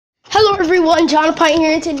Hello everyone, John Pine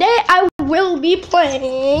here, and today I will be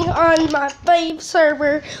playing on my fave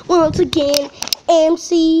server once again,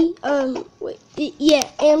 AMC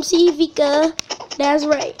Vika, that's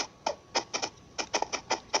right.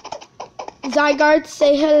 Zygarde,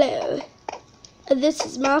 say hello. This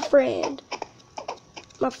is my friend,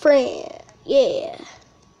 yeah,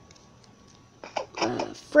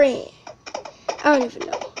 my friend, I don't even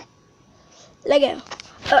know. Let go.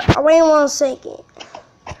 Wait 1 second.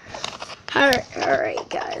 Alright,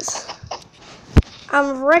 guys.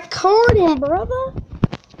 I'm recording, brother.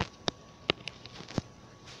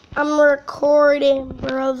 I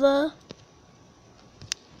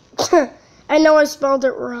know I spelled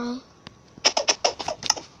it wrong.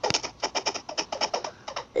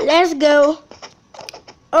 Let's go.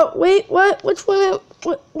 Oh, wait, what? Which one?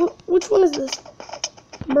 Which one is this?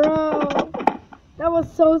 Bro, that was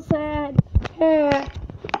so sad. Yeah.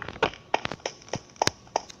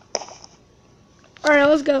 Alright,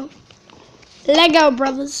 let's go. Let go,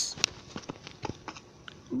 brothers.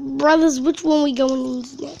 Brothers, which one we going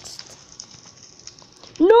into next?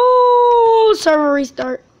 No! Server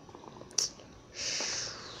restart.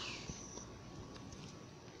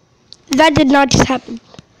 That did not just happen.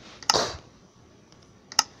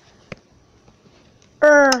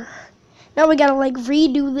 Now we gotta like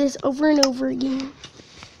redo this over and over again.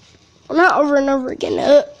 Well, not over and over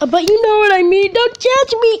again, but you know what I mean. Don't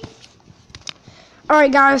judge me.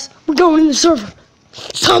 Alright guys, we're going in the server.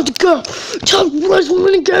 It's time to go. Time to play some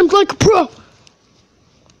mini games like a pro.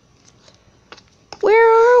 Where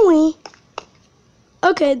are we?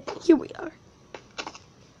 Okay, here we are.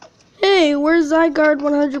 Hey, where's Zygarde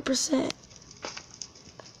 100%?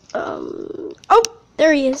 Oh,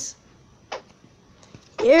 there he is.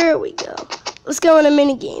 Here we go. Let's go in a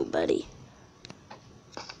mini game, buddy.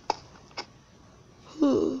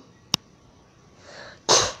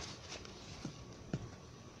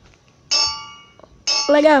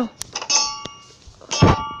 Let go.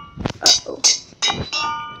 Uh-oh.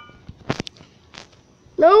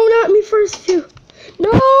 No, not me first, few.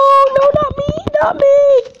 No, not me.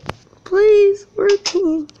 Please, we're a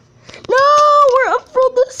team. No, we're up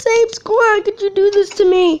from the same squad. How could you do this to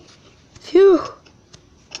me? Phew.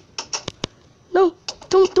 No,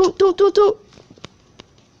 don't.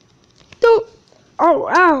 Oh,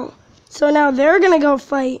 ow. So now they're gonna go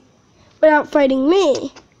fight without fighting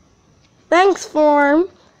me. Thanks, Form.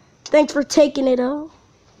 Thanks for taking it all.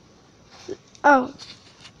 Oh,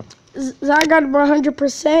 Zygarde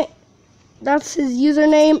 100%. That's his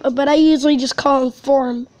username, but I usually just call him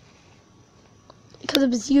Form because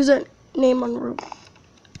of his username on Roblox.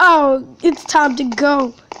 Oh, it's time to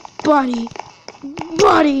go, buddy.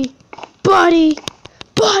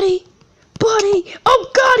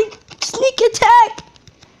 Oh God, sneak attack.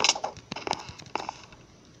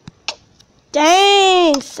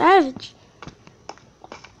 Dang, savage.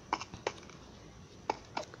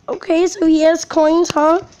 Okay, so he has coins,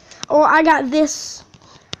 huh? Oh, I got this.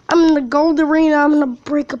 I'm in the gold arena. I'm gonna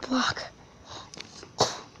break a block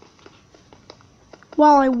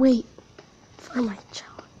while I wait for my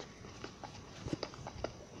challenge.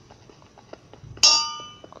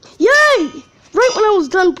 Yay! Right when I was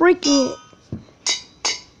done breaking it.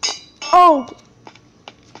 Oh,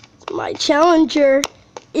 my challenger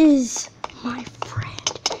is my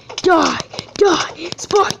friend. Die,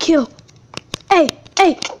 spawn kill.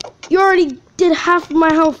 Hey, you already did half of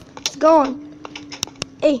my health. It's gone.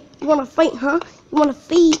 Hey, you wanna fight, huh? You wanna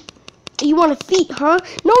feed, huh?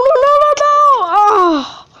 No.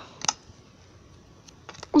 Oh,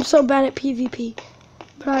 I'm so bad at PvP,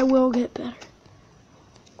 but I will get better.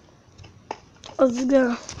 Let's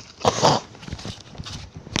go.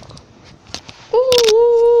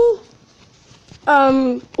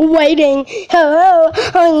 Waiting. Hello,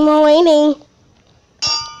 I'm waiting.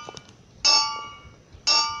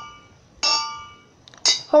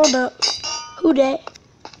 Hold up. Who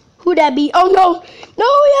that be? Oh no, he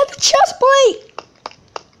has a chest plate.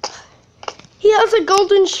 He has a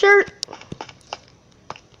golden shirt.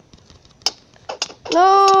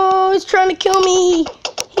 No, he's trying to kill me.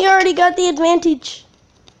 He already got the advantage.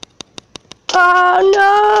 Oh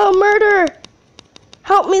no, murder.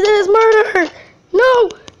 Help me, there's murder. No,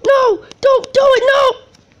 don't do it,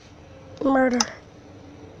 no. Murder.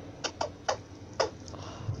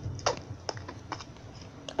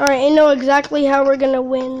 Alright, I know exactly how we're gonna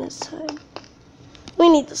win this time. We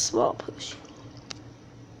need the small potion.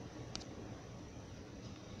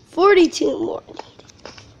 42 more needed.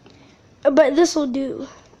 But this will do.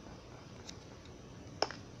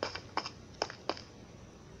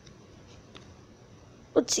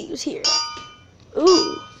 Let's see who's here.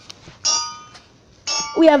 Ooh.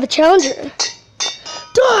 we have a challenger.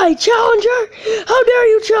 Die, challenger! How dare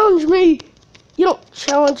you challenge me? You don't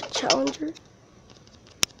challenge a challenger.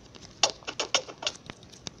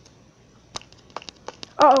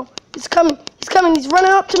 Uh-oh, he's coming. He's coming. He's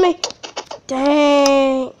running up to me.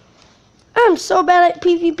 Dang. I'm so bad at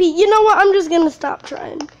PvP. You know what? I'm just going to stop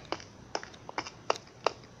trying.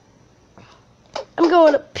 I'm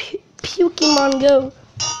going to Pokemon Go.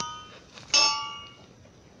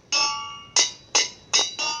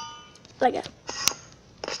 Like that.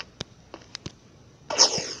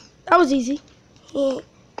 That was easy. Yeah.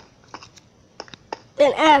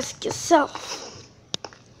 Then ask yourself.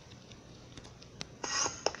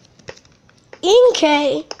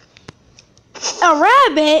 Inkay. A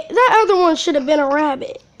rabbit? That other one should have been a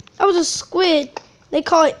rabbit. That was a squid. They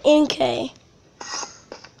call it Inkay.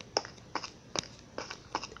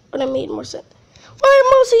 But that made more sense. Why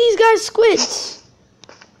are most of these guys squids?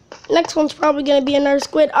 Next one's probably going to be another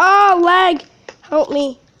squid. Ah, lag. Help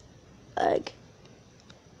me. Lag.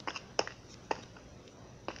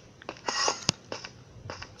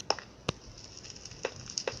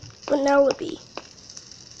 Penelope.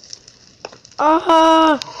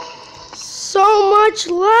 So much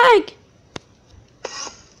lag.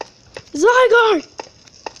 Zygarde.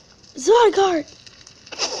 Zygarde.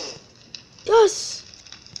 Yes.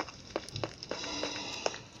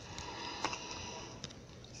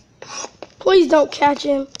 Please don't catch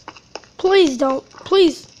him. Please don't.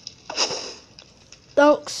 Please.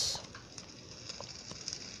 Thanks.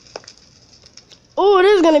 Oh, it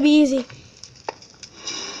is going to be easy.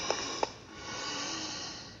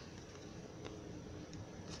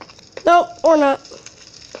 Nope, or not.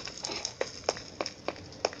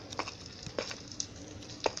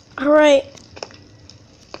 Alright.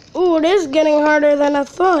 Ooh, it is getting harder than I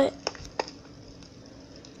thought.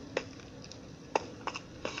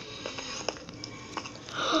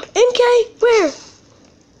 NK, where?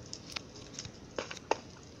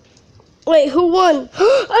 Wait, who won?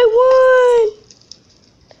 I won!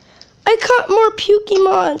 I caught more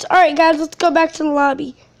Pokemons. Alright, guys, let's go back to the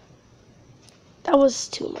lobby. That was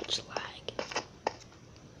too much lag.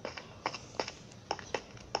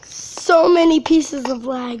 So many pieces of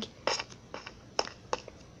lag.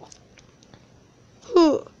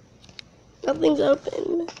 Nothing's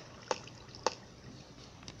open.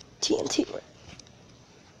 TNT.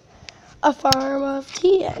 A farm of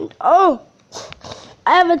tea and oh,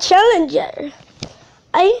 I have a challenger.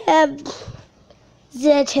 I have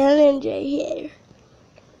the challenger here.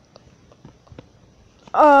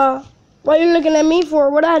 What are you looking at me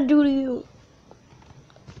for? What'd I do to you?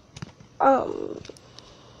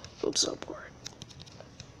 I'm so bored.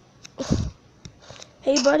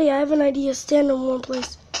 Hey, buddy, I have an idea. Stand in one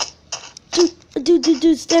place.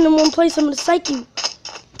 Dude, stand in one place. I'm gonna psych you.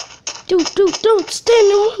 Dude,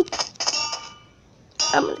 stand in one.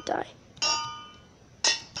 I'm gonna die.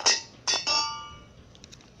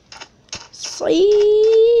 Psych.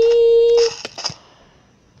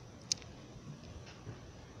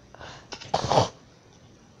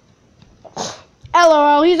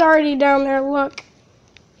 LOL, he's already down there, look.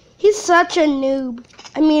 He's such a noob.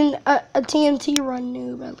 I mean, a TNT run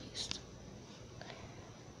noob, at least.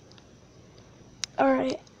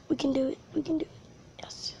 Alright, we can do it. We can do it.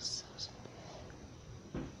 Yes.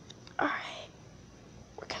 Alright.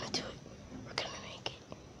 We're gonna do it. We're gonna make it.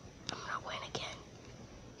 I'm gonna win again.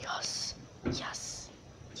 Yes.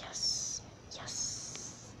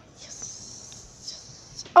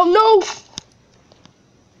 Oh, no!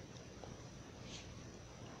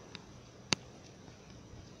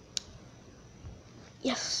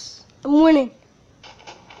 Yes, I'm winning.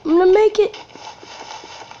 I'm gonna make it.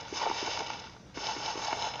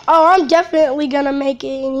 Oh, I'm definitely gonna make it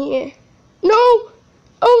in here. No!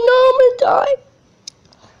 Oh no, I'm gonna die.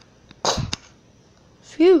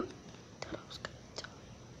 Phew. Thought I was gonna die.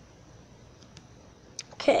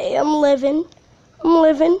 Okay, I'm living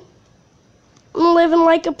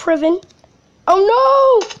like a privin. Oh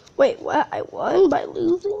no! Wait, what? I won by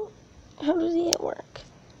losing? How does it work?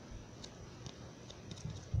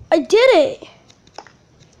 I did it!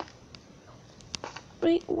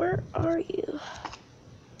 Wait, where are you?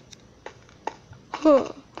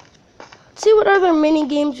 Let's see what other mini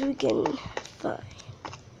games we can find.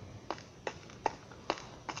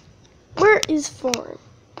 Where is Farm?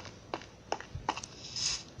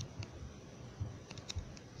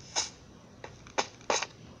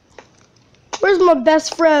 Where's my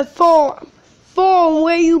best friend, Farm? Farm,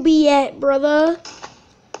 where you be at, brother?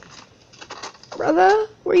 Brother?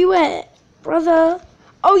 Where you at? Brother?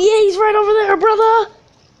 Oh yeah, he's right over there, brother!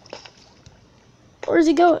 Where's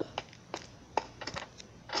he going?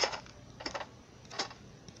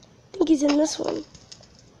 he's in this one.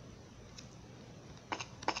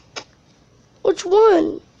 Which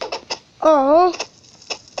one? Oh,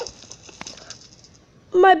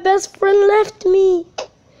 my best friend left me.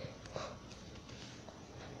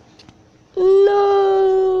 No.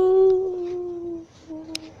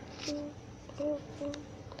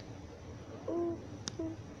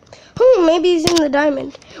 Oh, maybe he's in the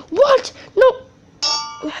diamond. What? No.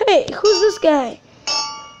 Hey, who's this guy?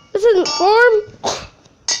 This isn't Form.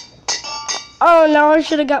 Oh no, I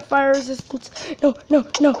should have got fire resistance. No, no,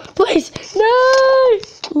 no, please, no!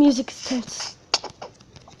 Music is tense.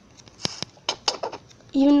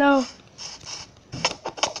 You know.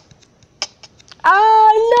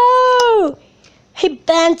 Oh no! He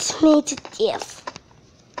bent me to death.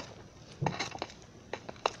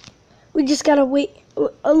 We just gotta wait.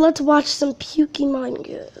 Let's watch some Pokemon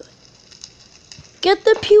go. Get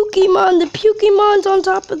the Pokemon. The Pokemon's on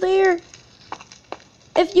top of there.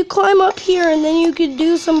 If you climb up here and then you could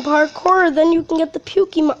do some parkour, then you can get the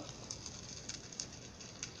Pokemon.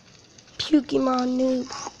 Pokemon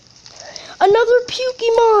noob. Another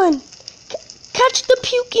Pokemon. Catch the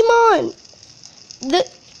Pokemon.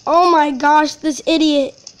 Oh my gosh, this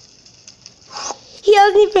idiot. He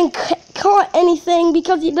hasn't even caught anything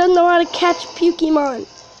because he doesn't know how to catch Pokemon.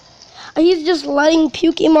 He's just letting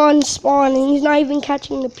Pokemon spawn and he's not even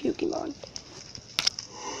catching the Pokemon.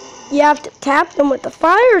 You have to tap them with the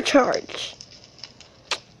fire charge.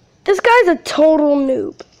 This guy's a total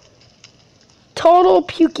noob. Total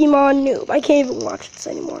Pokemon noob. I can't even watch this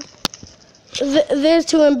anymore. This is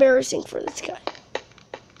too embarrassing for this guy.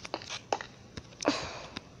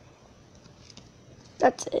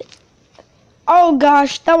 That's it. Oh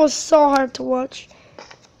gosh, that was so hard to watch.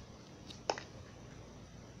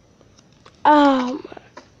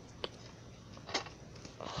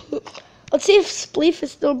 Let's see if Spleef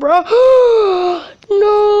is still broke.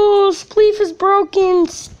 No, Spleef is broken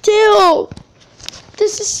still.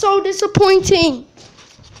 This is so disappointing.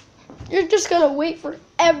 You're just gonna wait for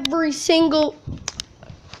every single...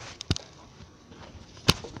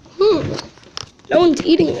 No one's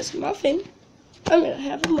eating this muffin. I'm gonna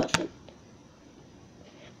have a muffin.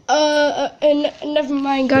 And never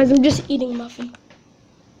mind, guys. I'm just eating a muffin.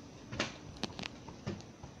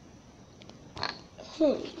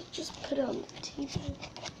 Just put it on the TV.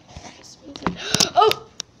 Oh!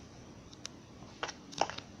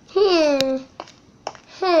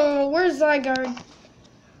 Where's Zygarde?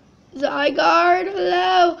 Zygarde,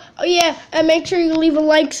 hello? Oh yeah, and make sure you leave a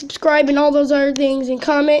like, subscribe, and all those other things, and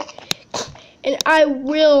comment. And I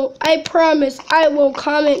promise, I will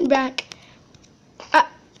comment back.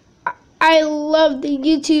 I love the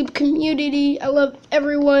YouTube community. I love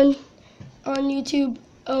everyone on YouTube.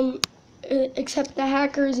 Except the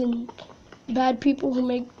hackers and bad people who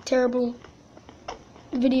make terrible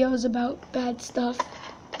videos about bad stuff.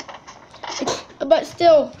 But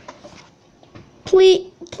still,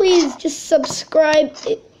 please just subscribe.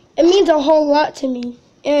 It means a whole lot to me.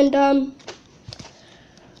 And and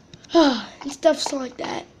stuff like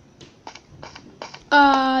that.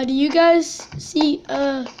 Do you guys see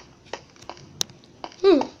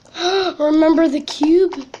remember the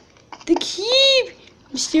cube? The cube!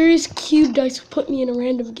 Mysterious cube dice put me in a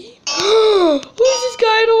random game. Who's this guy?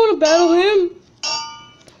 I don't want to battle him.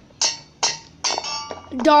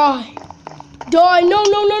 Die. Die. No,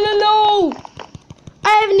 no, no, no, no. I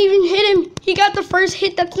haven't even hit him. He got the first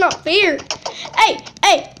hit. That's not fair. Hey,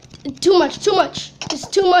 hey. Too much, too much. It's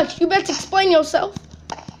too much. You better explain yourself.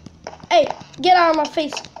 Hey, get out of my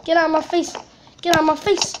face. Get out of my face. Get out of my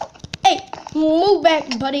face. Hey, move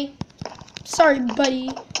back, buddy. Sorry,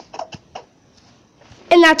 buddy.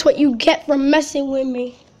 And that's what you get for messing with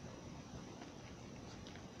me.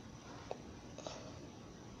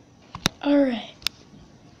 Alright.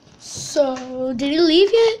 So, did he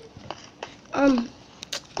leave yet?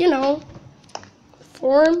 You know,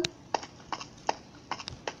 Form.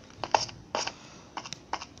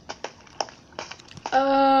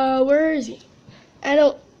 Where is he? I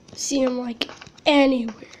don't see him, like,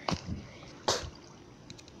 anywhere.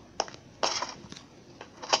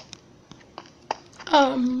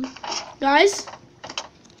 Guys,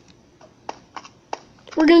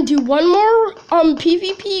 we're gonna do one more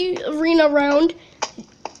PvP arena round,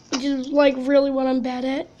 which is like really what I'm bad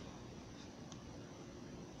at.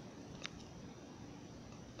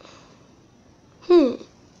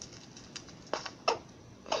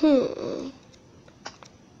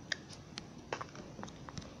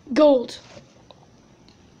 Gold.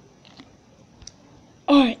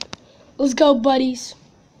 Alright, let's go, buddies.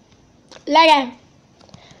 Leg out.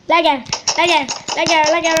 Leg out. Leg out. Leg out.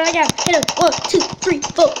 Leg out. Leg out. Hit him. 1, 2, 3,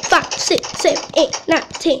 4, 5, 6, 7, 8, 9,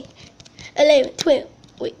 10. 11, 12.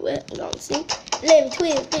 Wait, what? Hold on, see? 11,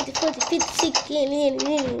 12, 13, 14, 15, 16,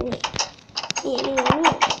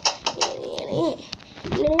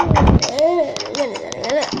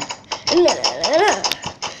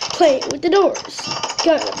 playing with the doors.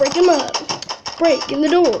 Gonna break them up. Breaking the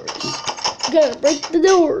doors. Gonna break the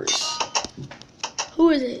doors.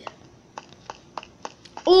 Who is it?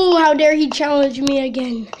 Oh, how dare he challenge me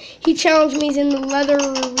again. He challenged me in the leather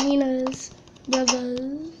arenas,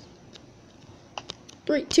 brothers.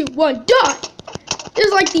 3, 2, 1, die! This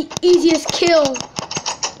is like the easiest kill.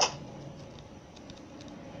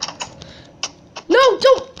 No,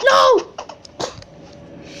 don't, no!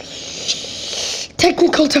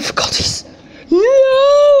 Technical difficulties. No!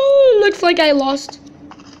 Looks like I lost.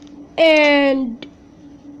 And,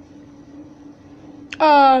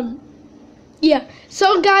 yeah.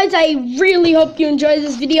 So, guys, I really hope you enjoyed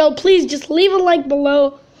this video. Please just leave a like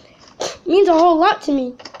below. It means a whole lot to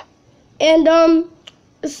me. And,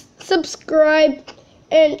 subscribe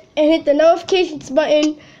and hit the notifications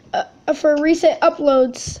button for recent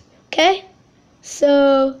uploads. Okay?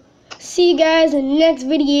 So, see you guys in the next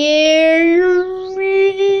video.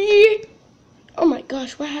 Oh my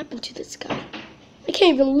gosh, what happened to this guy? I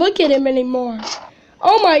can't even look at him anymore.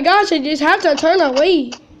 Oh my gosh, I just have to turn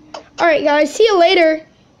away. Alright guys, see you later.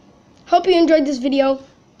 Hope you enjoyed this video.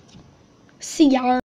 See ya.